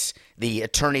pits the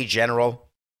attorney general,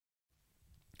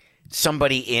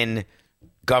 somebody in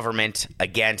government,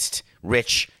 against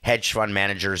rich hedge fund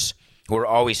managers who are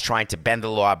always trying to bend the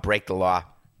law, break the law.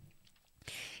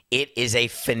 It is a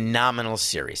phenomenal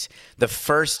series. The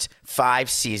first 5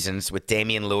 seasons with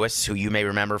Damian Lewis, who you may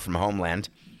remember from Homeland,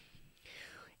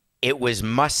 it was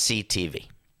must-see TV.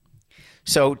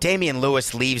 So Damian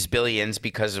Lewis leaves Billions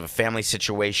because of a family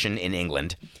situation in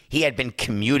England. He had been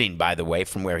commuting, by the way,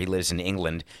 from where he lives in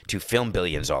England to film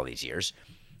Billions all these years.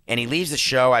 And he leaves the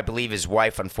show. I believe his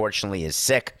wife, unfortunately, is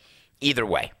sick. Either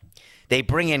way, they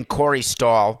bring in Corey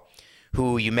Stoll,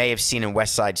 who you may have seen in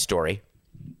West Side Story,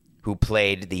 who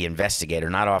played the investigator,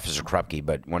 not Officer Krupke,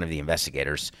 but one of the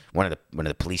investigators, one of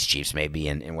the police chiefs maybe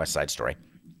in West Side Story.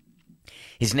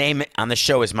 His name on the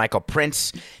show is Michael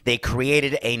Prince. They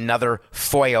created another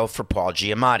foil for Paul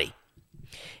Giamatti.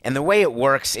 And the way it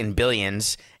works in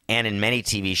Billions and in many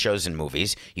TV shows and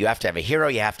movies, you have to have a hero,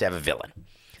 you have to have a villain.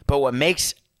 But what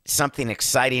makes something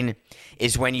exciting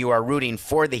is when you are rooting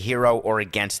for the hero or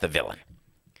against the villain.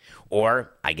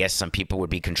 Or, I guess some people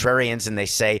would be contrarians and they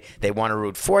say they want to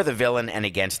root for the villain and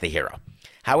against the hero.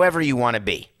 However you want to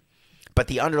be. But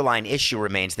the underlying issue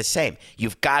remains the same.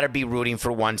 You've got to be rooting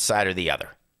for one side or the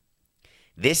other.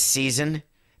 This season,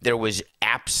 there was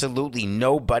absolutely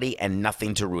nobody and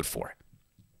nothing to root for.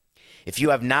 If you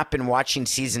have not been watching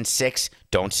season 6,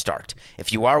 don't start.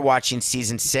 If you are watching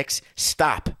season 6,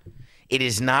 stop. It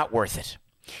is not worth it.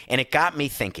 And it got me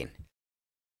thinking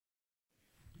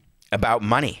about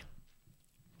money.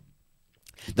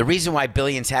 The reason why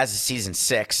Billions has a season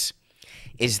 6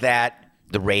 is that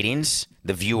the ratings,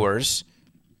 the viewers,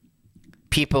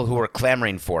 people who were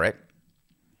clamoring for it,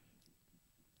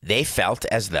 they felt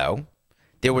as though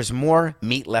there was more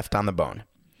meat left on the bone.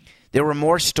 There were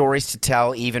more stories to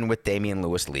tell even with Damian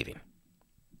Lewis leaving.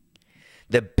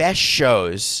 The best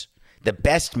shows, the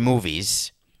best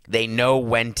movies, they know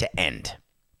when to end.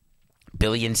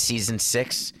 Billions season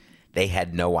 6, they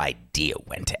had no idea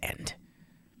when to end.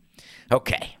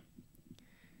 Okay.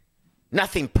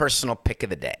 Nothing personal pick of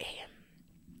the day.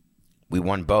 We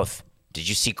won both. Did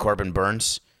you see Corbin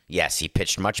Burns? Yes, he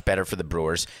pitched much better for the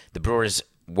Brewers. The Brewers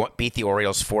beat the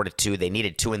Orioles 4-2. They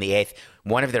needed 2 in the 8th.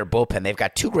 One of their bullpen, they've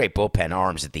got 2 great bullpen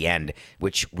arms at the end,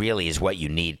 which really is what you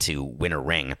need to win a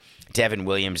ring. Devin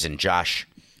Williams and Josh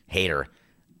Hader.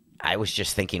 I was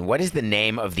just thinking, what is the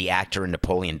name of the actor in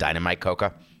Napoleon Dynamite,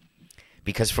 Coca?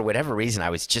 Because for whatever reason, I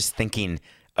was just thinking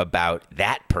about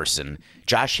that person.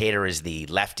 Josh Hader is the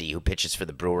lefty who pitches for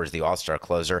the Brewers, the all-star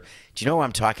closer. Do you know who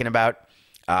I'm talking about?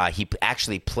 He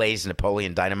actually plays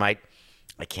Napoleon Dynamite.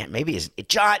 I can't, maybe, is it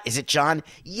John? Is it John?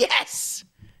 Yes!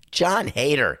 John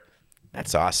Hader.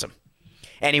 That's awesome.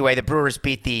 Anyway, the Brewers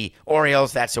beat the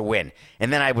Orioles. That's a win.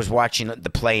 And then I was watching the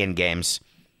play-in games.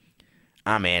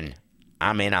 I'm in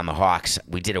on the Hawks.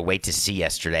 We did a wait to see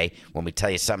yesterday when we tell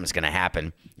you something's going to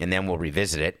happen, and then we'll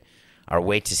revisit it. our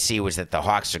wait to see was that the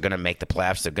Hawks are going to make the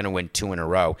playoffs. They're going to win 2 in a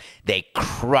row. They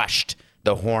crushed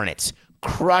the Hornets.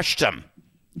 Crushed them.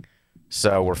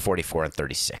 So we're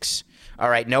 44-36. All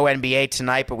right, no NBA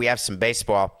tonight, but we have some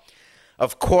baseball.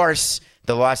 Of course,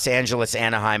 the Los Angeles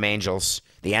Anaheim Angels,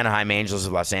 the Anaheim Angels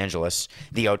of Los Angeles,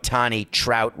 the Ohtani,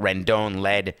 Trout,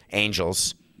 Rendon-led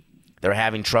Angels, they're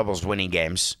having troubles winning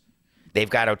games. They've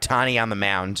got Ohtani on the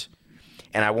mound.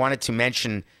 And I wanted to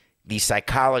mention the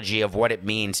psychology of what it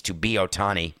means to be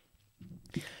Ohtani.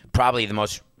 Probably the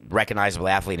most recognizable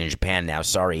athlete in Japan now.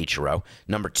 Sorry, Ichiro.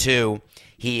 Number 2,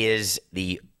 he is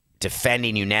the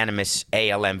defending unanimous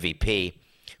AL MVP.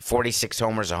 46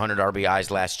 homers, 100 RBIs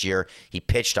last year. He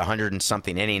pitched 100 and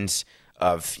something innings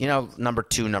of, number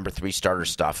 2, number 3 starter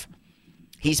stuff.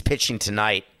 He's pitching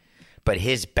tonight, but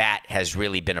his bat has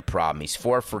really been a problem. He's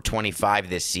 4 for 25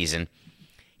 this season.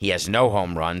 He has no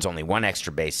home runs, only 1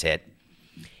 extra base hit.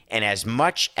 And as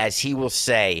much as he will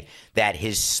say that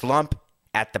his slump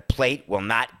at the plate will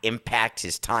not impact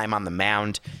his time on the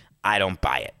mound, I don't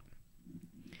buy it.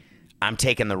 I'm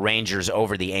taking the Rangers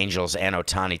over the Angels and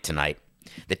Ohtani tonight.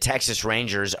 The Texas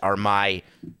Rangers are my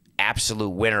absolute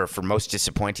winner for most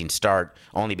disappointing start,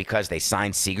 only because they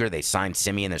signed Seager, they signed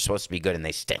Simeon, they're supposed to be good, and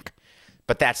they stink.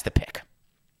 But that's the pick.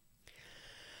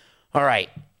 All right.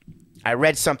 I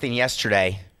read something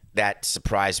yesterday that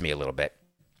surprised me a little bit.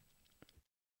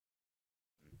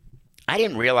 I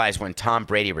didn't realize when Tom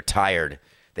Brady retired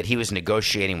that he was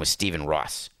negotiating with Stephen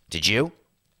Ross. Did you?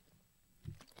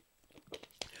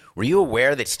 Were you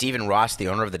aware that Stephen Ross, the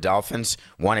owner of the Dolphins,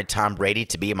 wanted Tom Brady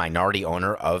to be a minority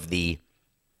owner of the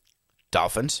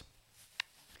Dolphins?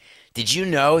 Did you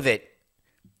know that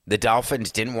the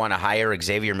Dolphins didn't want to hire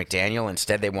Xavier McDaniel?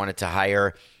 Instead, they wanted to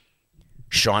hire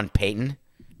Sean Payton,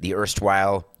 the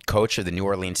erstwhile coach of the New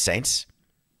Orleans Saints?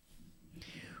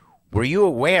 Were you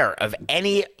aware of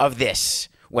any of this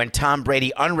when Tom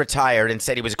Brady unretired and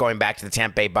said he was going back to the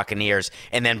Tampa Bay Buccaneers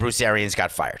and then Bruce Arians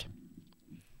got fired?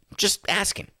 Just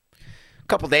asking. A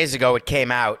couple days ago, it came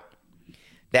out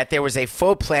that there was a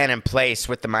full plan in place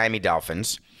with the Miami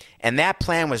Dolphins, and that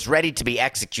plan was ready to be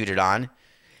executed on.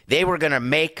 They were going to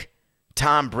make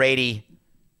Tom Brady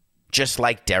just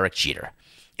like Derek Jeter.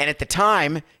 And at the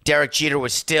time, Derek Jeter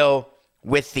was still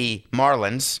with the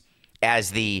Marlins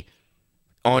as the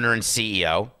owner and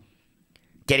CEO,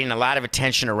 getting a lot of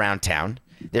attention around town.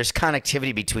 There's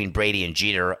connectivity between Brady and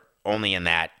Jeter, only in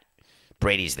that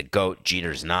Brady's the GOAT,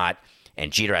 Jeter's not.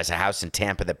 And Jeter has a house in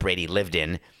Tampa that Brady lived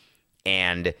in,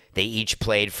 and they each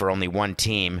played for only one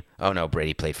team. Oh, no,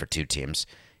 Brady played for 2 teams.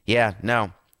 Yeah,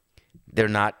 no, they're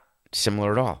not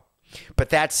similar at all. But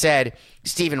that said,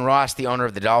 Stephen Ross, the owner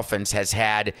of the Dolphins, has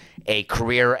had a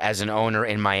career as an owner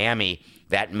in Miami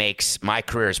that makes my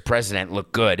career as president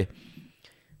look good.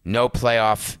 No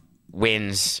playoff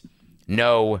wins,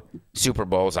 no Super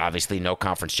Bowls, obviously, no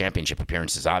conference championship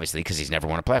appearances, obviously, because he's never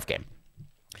won a playoff game.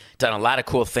 Done a lot of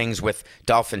cool things with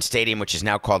Dolphin Stadium, which is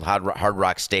now called Hard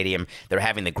Rock Stadium. They're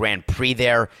having the Grand Prix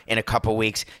there in a couple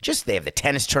weeks. They have the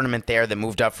tennis tournament there that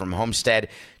moved up from Homestead,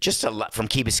 just a lot from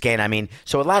Key Biscayne.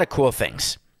 So a lot of cool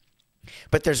things.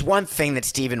 But there's one thing that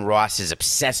Stephen Ross is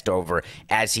obsessed over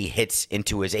as he hits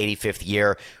into his 85th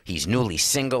year. He's newly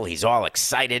single. He's all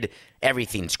excited.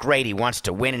 Everything's great. He wants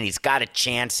to win, and he's got a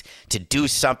chance to do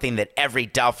something that every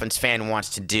Dolphins fan wants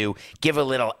to do. Give a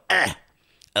little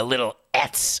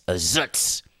etz, a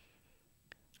zutz.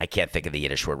 I can't think of the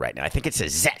Yiddish word right now. I think it's a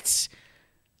zetz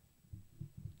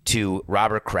to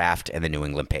Robert Kraft and the New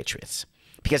England Patriots.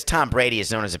 Because Tom Brady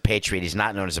is known as a Patriot. He's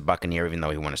not known as a Buccaneer, even though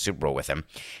he won a Super Bowl with him.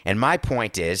 And my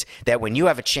point is that when you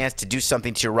have a chance to do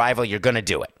something to your rival, you're going to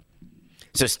do it.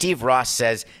 So Steve Ross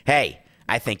says, hey,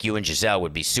 I think you and Giselle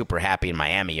would be super happy in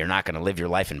Miami. You're not going to live your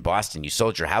life in Boston. You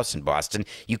sold your house in Boston.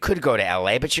 You could go to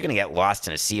L.A., but you're going to get lost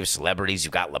in a sea of celebrities.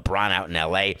 You've got LeBron out in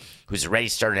L.A., who's already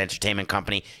started an entertainment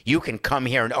company. You can come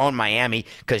here and own Miami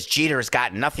because Jeter has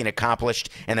got nothing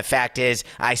accomplished. And the fact is,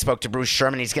 I spoke to Bruce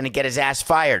Sherman. He's going to get his ass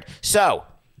fired. So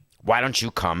why don't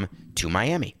you come to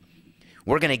Miami?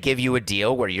 We're going to give you a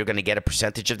deal where you're going to get a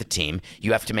percentage of the team.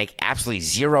 You have to make absolutely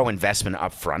zero investment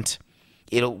up front.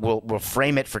 We'll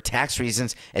frame it for tax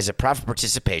reasons as a profit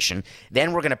participation.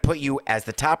 Then we're going to put you as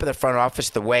the top of the front office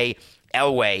the way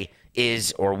Elway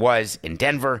is or was in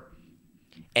Denver,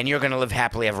 and you're going to live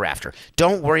happily ever after.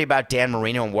 Don't worry about Dan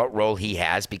Marino and what role he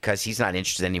has because he's not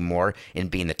interested anymore in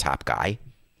being the top guy.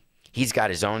 He's got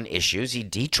his own issues. He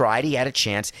tried. He had a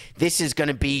chance. This is going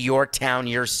to be your town,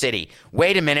 your city.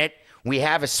 Wait a minute. We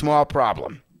have a small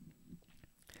problem.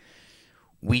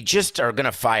 We just are going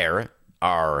to fire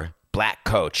our black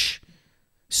coach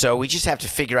So we just have to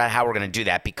figure out how we're going to do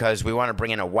that because we want to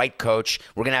bring in a white coach.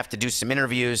 We're going to have to do some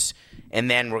interviews, and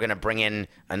then we're going to bring in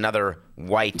another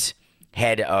white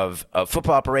head of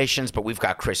football operations, but we've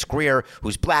got Chris Greer,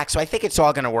 who's black, so I think it's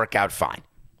all going to work out fine.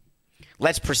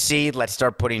 Let's proceed. Let's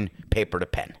start putting paper to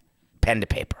pen to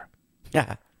paper.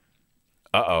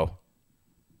 Uh-oh.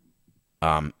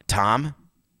 Tom,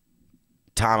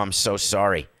 I'm so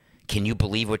sorry. Can you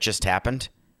believe what just happened?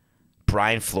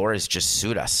 Brian Flores just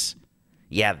sued us.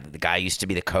 Yeah, the guy used to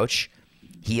be the coach.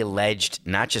 He alleged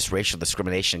not just racial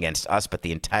discrimination against us, but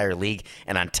the entire league.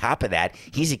 And on top of that,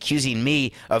 he's accusing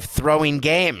me of throwing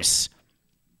games.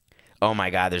 Oh,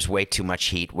 my God, there's way too much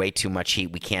heat. We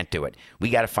can't do it. We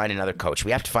got to find another coach.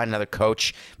 We have to find another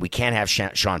coach. We can't have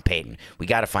Sean Payton. We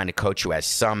got to find a coach who has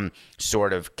some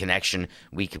sort of connection.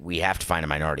 We have to find a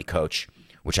minority coach,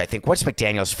 which I think, what's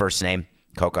McDaniel's first name,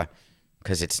 Coca?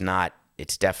 Because it's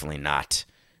definitely not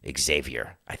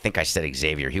Xavier. I think I said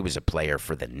Xavier. He was a player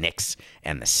for the Knicks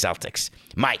and the Celtics.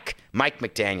 Mike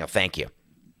McDaniel, thank you.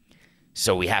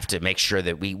 So we have to make sure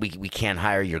that we can't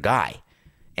hire your guy.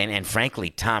 And frankly,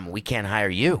 Tom, we can't hire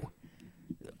you.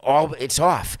 It's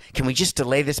off. Can we just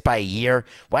delay this by a year?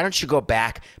 Why don't you go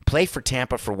back, play for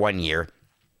Tampa for 1 year?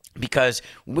 Because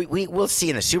we'll see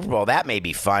in the Super Bowl. That may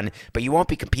be fun, but you won't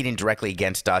be competing directly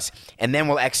against us. And then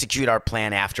we'll execute our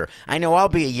plan after. I know I'll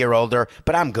be a year older,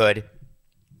 but I'm good.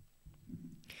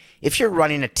 If you're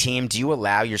running a team, do you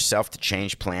allow yourself to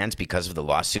change plans because of the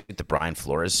lawsuit to Brian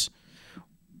Flores?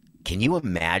 Can you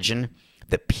imagine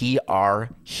the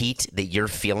PR heat that you're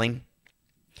feeling?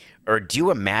 Or do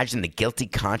you imagine the guilty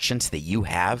conscience that you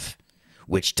have,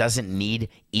 which doesn't need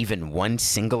even one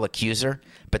single accuser,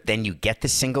 but then you get the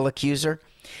single accuser?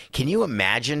 Can you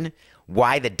imagine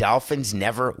why the Dolphins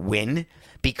never win?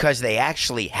 Because they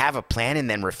actually have a plan and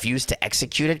then refuse to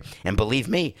execute it. And believe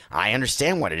me, I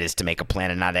understand what it is to make a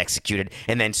plan and not execute it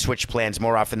and then switch plans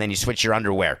more often than you switch your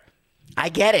underwear. I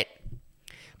get it.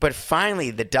 But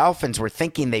finally, the Dolphins were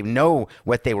thinking they know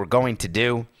what they were going to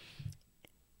do,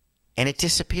 and it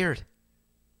disappeared.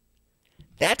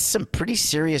 That's some pretty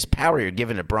serious power you're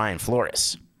giving to Brian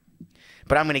Flores.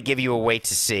 But I'm going to give you a wait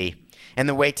to see. And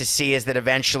the wait to see is that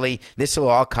eventually this will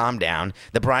all calm down.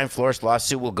 The Brian Flores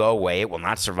lawsuit will go away. It will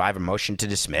not survive a motion to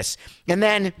dismiss. And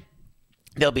then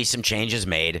there'll be some changes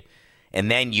made. And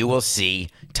then you will see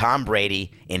Tom Brady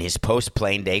in his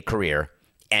post-playing day career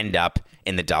end up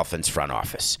in the Dolphins front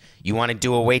office. You want to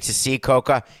do a wait to see,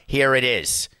 Coca? Here it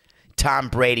is. Tom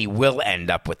Brady will end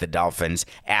up with the Dolphins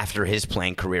after his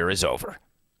playing career is over.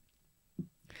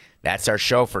 That's our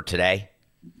show for today.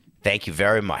 Thank you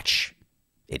very much.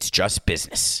 It's just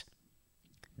business.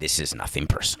 This is nothing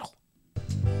personal.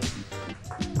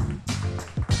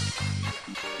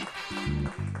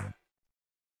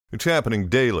 It's happening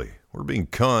daily. We're being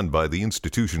conned by the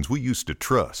institutions we used to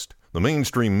trust. The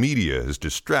mainstream media is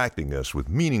distracting us with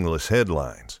meaningless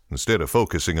headlines instead of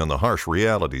focusing on the harsh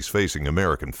realities facing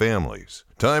American families.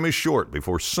 Time is short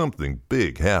before something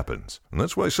big happens, and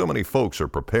that's why so many folks are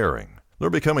preparing. They're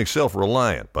becoming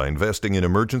self-reliant by investing in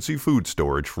emergency food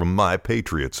storage from My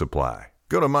Patriot Supply.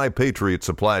 Go to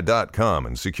MyPatriotSupply.com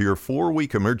and secure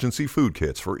 4-week emergency food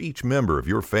kits for each member of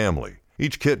your family.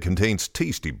 Each kit contains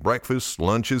tasty breakfasts,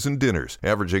 lunches, and dinners,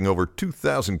 averaging over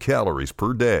 2,000 calories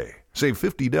per day. Save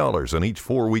 $50 on each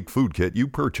 4-week food kit you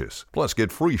purchase. Plus, get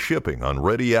free shipping on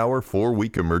Ready Hour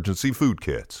 4-week emergency food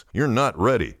kits. You're not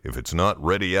ready if it's not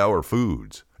Ready Hour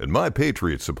Foods. At My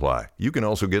Patriot Supply, you can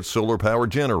also get solar power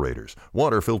generators,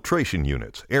 water filtration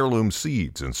units, heirloom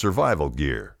seeds, and survival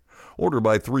gear. Order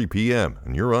by 3 p.m.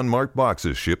 and your unmarked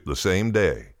boxes ship the same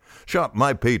day. Shop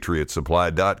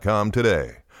MyPatriotSupply.com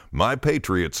today.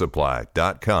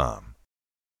 MyPatriotSupply.com.